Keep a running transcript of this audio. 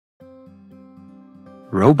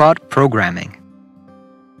Robot programming.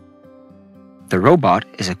 The robot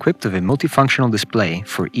is equipped with a multifunctional display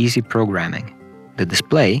for easy programming. The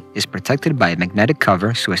display is protected by a magnetic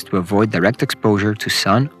cover so as to avoid direct exposure to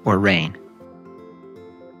sun or rain.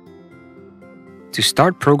 To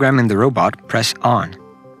start programming the robot, press On.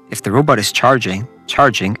 If the robot is charging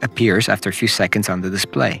appears after a few seconds on the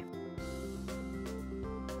display.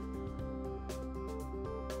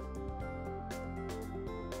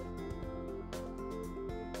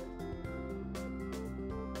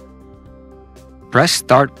 Press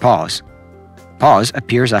Start Pause. Pause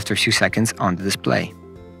appears after a few seconds on the display.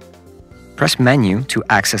 Press Menu to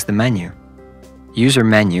access the menu. User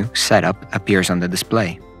Menu Setup appears on the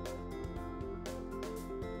display.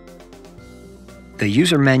 The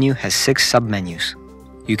user menu has 6 submenus.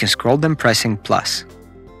 You can scroll them pressing plus.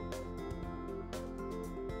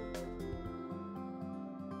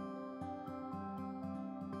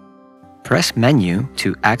 Press Menu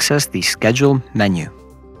to access the Schedule menu.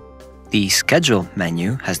 The Schedule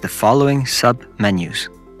menu has the following sub-menus: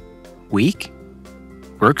 Week,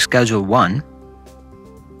 Work Schedule 1,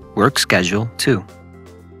 Work Schedule 2.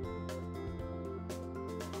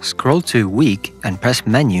 Scroll to Week and press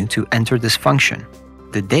Menu to enter this function.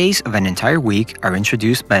 The days of an entire week are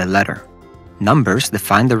introduced by a letter. Numbers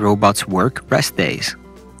define the robot's work/rest days.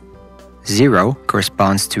 0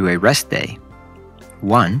 corresponds to a rest day.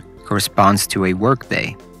 1 corresponds to a work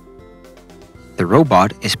day. The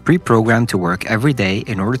robot is pre-programmed to work every day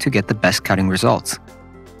in order to get the best cutting results.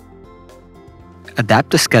 Adapt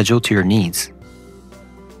the schedule to your needs.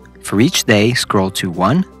 For each day, scroll to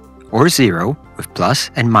 1 or 0 with plus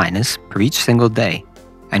and minus per each single day,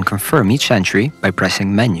 and confirm each entry by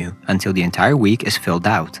pressing Menu until the entire week is filled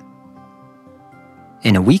out.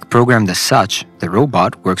 In a week programmed as such, the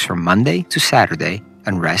robot works from Monday to Saturday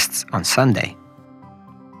and rests on Sunday.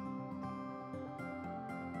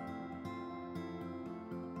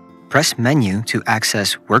 Press Menu to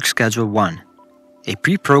access Work Schedule 1. A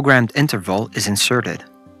pre-programmed interval is inserted.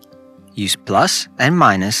 Use plus and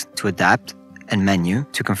minus to adapt and Menu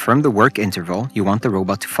to confirm the work interval you want the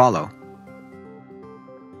robot to follow.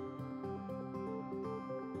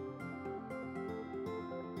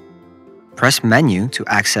 Press Menu to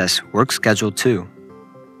access Work Schedule 2.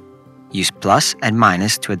 Use plus and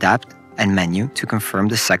minus to adapt and Menu to confirm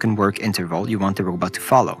the second work interval you want the robot to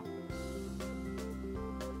follow.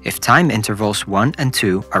 If time intervals 1 and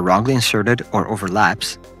 2 are wrongly inserted or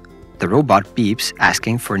overlaps, the robot beeps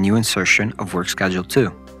asking for a new insertion of Work Schedule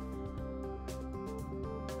 2.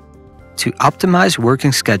 To optimize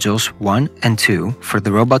working schedules 1 and 2 for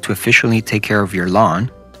the robot to efficiently take care of your lawn,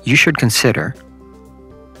 you should consider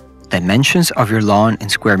dimensions of your lawn in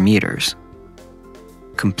square meters,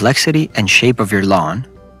 complexity and shape of your lawn,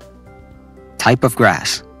 type of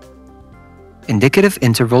grass. Indicative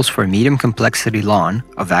intervals for a medium complexity lawn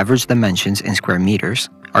of average dimensions in square meters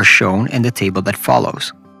are shown in the table that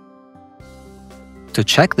follows. To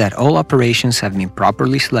check that all operations have been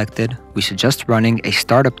properly selected, we suggest running a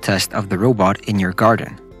startup test of the robot in your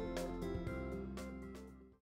garden.